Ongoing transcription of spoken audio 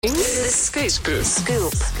The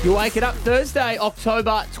Scoop. You wake it up Thursday,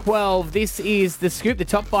 October 12. This is The Scoop, the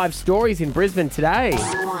top 5 stories in Brisbane today.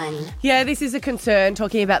 Yeah, this is a concern,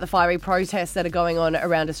 talking about the fiery protests that are going on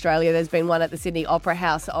around Australia. There's been one at the Sydney Opera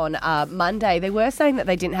House on Monday. They were saying that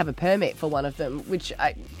they didn't have a permit for one of them, which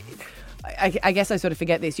I guess I sort of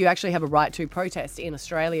forget this. You actually have a right to protest in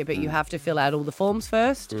Australia, but you have to fill out all the forms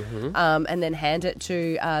first and then hand it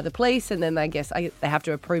to the police, and then they have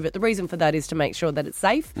to approve it. The reason for that is to make sure that it's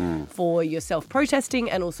safe for yourself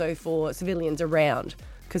protesting and also for civilians around,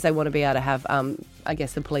 because they want to be able to have,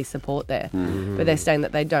 the police support there. But they're saying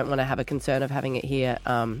that they don't want to have a concern of having it here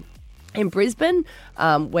in Brisbane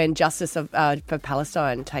when Justice for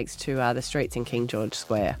Palestine takes to the streets in King George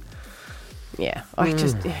Square. Yeah,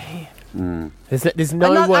 There's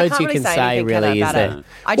no words you can say, really, is there?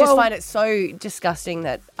 I just find it so disgusting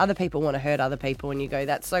that other people want to hurt other people, and you go,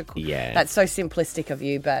 that's so simplistic of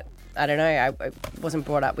you, but I don't know, I wasn't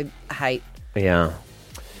brought up with hate. Yeah.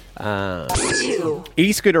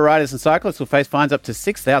 E-scooter riders and cyclists will face fines up to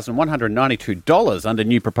 $6,192 under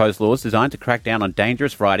new proposed laws designed to crack down on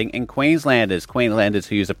dangerous riding in Queenslanders. Queenslanders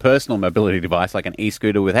who use a personal mobility device like an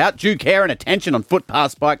e-scooter without due care and attention on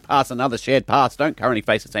footpaths, bike paths and other shared paths don't currently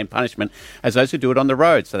face the same punishment as those who do it on the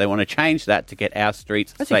road. So they want to change that to get our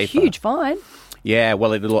streets safer. That's a huge fine. Yeah, well,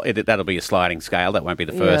 that'll be a sliding scale. That won't be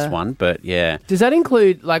the first one, but yeah. Does that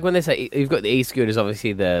include, like, when they say you've got the e-scooters,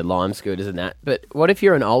 obviously the Lime scooters and that, but what if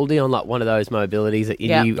you're an oldie on, like, one of those mobilities that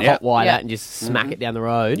you hot-wire that and just smack it down the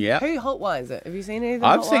road? Yeah. Who hot-wires it? Have you seen anything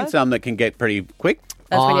I've seen some that can get pretty quick.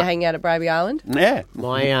 That's when you're hanging out at Bribie Island? Yeah.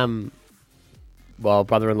 My,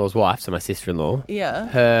 brother-in-law's wife, so my sister-in-law, yeah,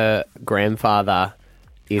 her grandfather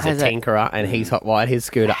is a tinkerer, and he's hot-wired his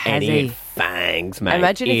scooter, and he fangs, mate.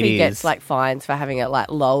 Imagine if he gets, like, fines for having it, like,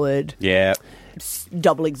 lowered. Yeah.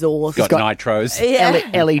 Double exhaust. Got nitros.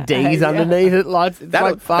 LEDs underneath it. Lights.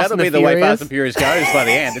 That'll be the way Fast and Furious goes by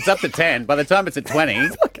the end. It's up to 10. By the time it's at 20.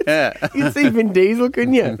 You'd see Vin Diesel,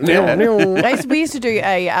 couldn't you? We used to do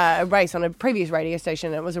a race on a previous radio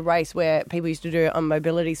station. It was a race where people used to do it on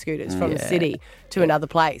mobility scooters from the city to another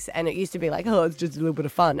place. And it used to be like, oh, it's just a little bit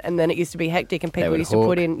of fun. And then it used to be hectic, and people used to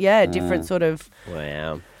put in, different sort of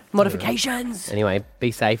modifications. Anyway,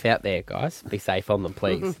 be safe out there, guys. Be safe on them,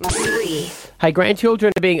 please. Hey,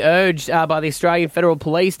 grandchildren are being urged by the Australian Federal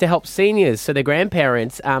Police to help seniors so their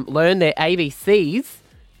grandparents learn their ABCs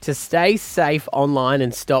to stay safe online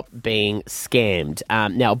and stop being scammed.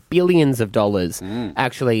 Now, billions of dollars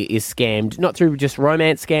actually is scammed, not through just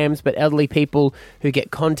romance scams, but elderly people who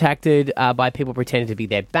get contacted by people pretending to be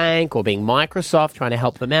their bank or being Microsoft trying to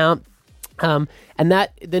help them out. And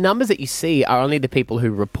that the numbers that you see are only the people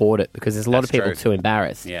who report it, because there's a lot of people too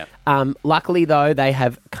embarrassed. Yeah. Luckily, though, they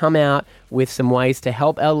have come out with some ways to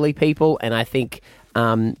help elderly people, and I think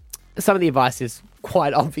some of the advice is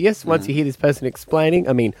quite obvious once you hear this person explaining.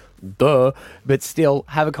 I mean, duh, but still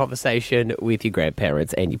have a conversation with your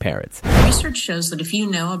grandparents and your parents. Research shows that if you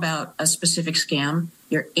know about a specific scam,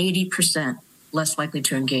 you're 80% less likely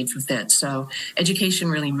to engage with it. So education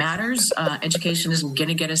really matters. Education isn't going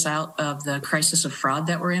to get us out of the crisis of fraud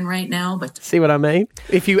that we're in right now. But see what I mean?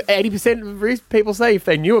 If 80% of people say if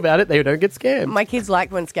they knew about it, they don't get scammed. My kids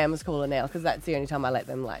like when scammers call now, because that's the only time I let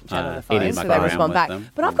them chat on the phone, so they respond back.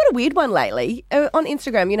 But I've got a weird one lately. On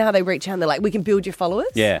Instagram, you know how they reach out and they're like, we can build your followers?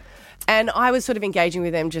 Yeah. And I was sort of engaging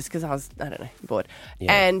with them just because I was, bored.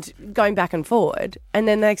 Yeah. And going back and forward. And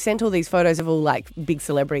then they sent all these photos of all, like, big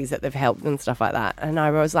celebrities that they've helped and stuff like that. And I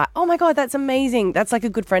was like, oh, my God, that's amazing. That's, like, a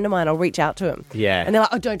good friend of mine. I'll reach out to him. Yeah. And they're like,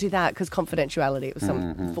 oh, don't do that, because confidentiality. It was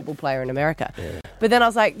some football player in America. Yeah. But then I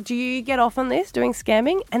was like, do you get off on this, doing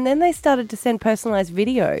scamming? And then they started to send personalised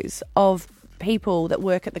videos of people that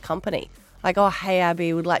work at the company. Like, oh, hey,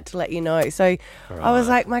 Abby, would like to let you know. So I was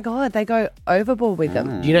like, my God, they go overboard with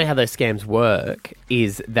them. Do you know how those scams work?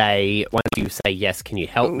 Is once you say, yes, can you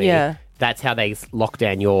help me? Yeah. That's how they lock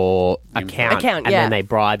down your account. And then they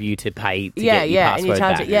bribe you to pay to get your password and you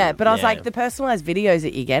charge back. it. But I was like, the personalised videos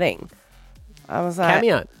that you're getting, I was like...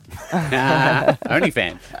 Cameo.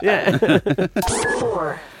 OnlyFans. Yeah.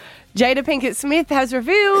 Jada Pinkett Smith has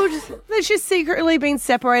revealed that she's secretly been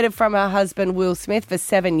separated from her husband, Will Smith, for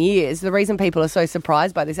 7 years. The reason people are so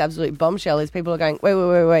surprised by this absolute bombshell is people are going,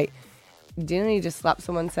 wait. Didn't you just slap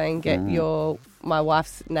someone saying, get my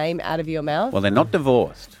wife's name out of your mouth? Well, they're not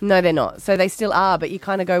divorced. No, they're not. So they still are, but you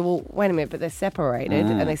kind of go, well, wait a minute, but they're separated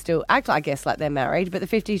and they still act, I guess, like they're married. But the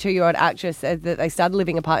 52-year-old actress said that they started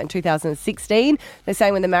living apart in 2016. They're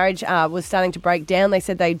saying when the marriage was starting to break down, they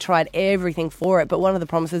said they'd tried everything for it, but one of the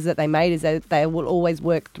promises that they made is that they will always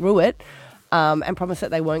work through it. and promised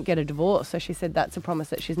that they won't get a divorce. So she said that's a promise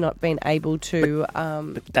that she's not been able to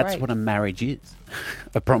But that's break. what a marriage is.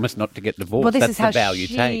 A promise not to get divorced. Well, this that's is how the vow you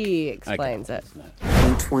she take. explains it.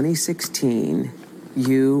 In 2016,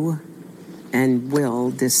 you and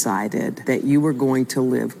Will decided that you were going to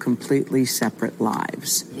live completely separate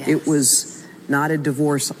lives. Yes. It was not a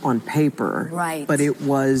divorce on paper, Right. but it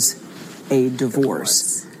was a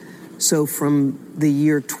divorce. So from the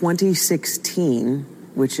year 2016,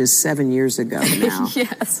 which is 7 years ago now,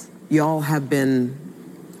 Yes. y'all have been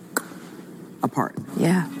apart.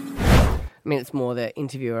 Yeah. I mean, it's more the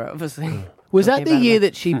interviewer, obviously. Was that talking the about year it.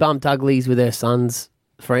 that she bumped uglies with her son's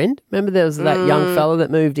friend? Remember there was that young fella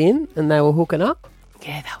that moved in and they were hooking up?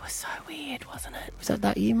 Yeah, that was so weird, wasn't it? Was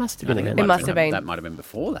that year? Must have been ago. It must have been. That might have been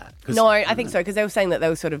before that. 'Cause- No, I think so, because they were saying that they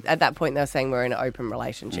were sort of, at that point, they were saying we're in an open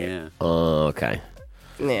relationship. Yeah. Oh, okay.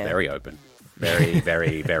 Yeah. Very open. Very,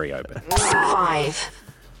 very, very open. 5.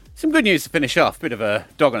 Some good news to finish off. Bit of a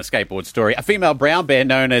dog on a skateboard story. A female brown bear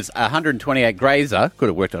known as 128 Grazer, could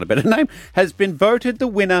have worked on a better name, has been voted the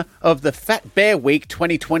winner of the Fat Bear Week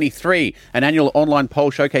 2023, an annual online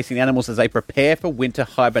poll showcasing animals as they prepare for winter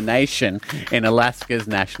hibernation in Alaska's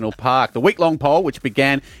National Park. The week-long poll, which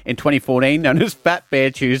began in 2014, known as Fat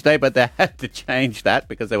Bear Tuesday, but they had to change that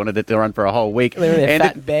because they wanted it to run for a whole week. They're in their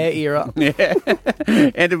Ended- fat bear era.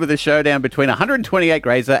 Yeah. Ended with a showdown between 128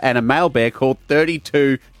 Grazer and a male bear called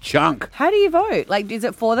 32 Chunk. How do you vote? Like, is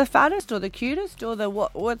it for the fattest or the cutest or the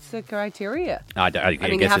what's the criteria? I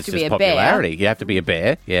mean, you guess have it's to be just a bear. popularity. You have to be a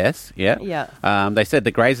bear, yes, yeah. Yeah. They said the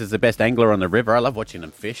Grazer's the best angler on the river. I love watching them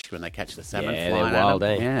fish when they catch the salmon Yeah, flying they're at wild,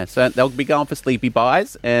 them. eh? Yeah, so they'll be going for sleepy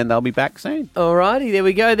buys and they'll be back soon. Alrighty, there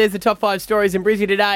we go. There's the top 5 stories in Brizzy today.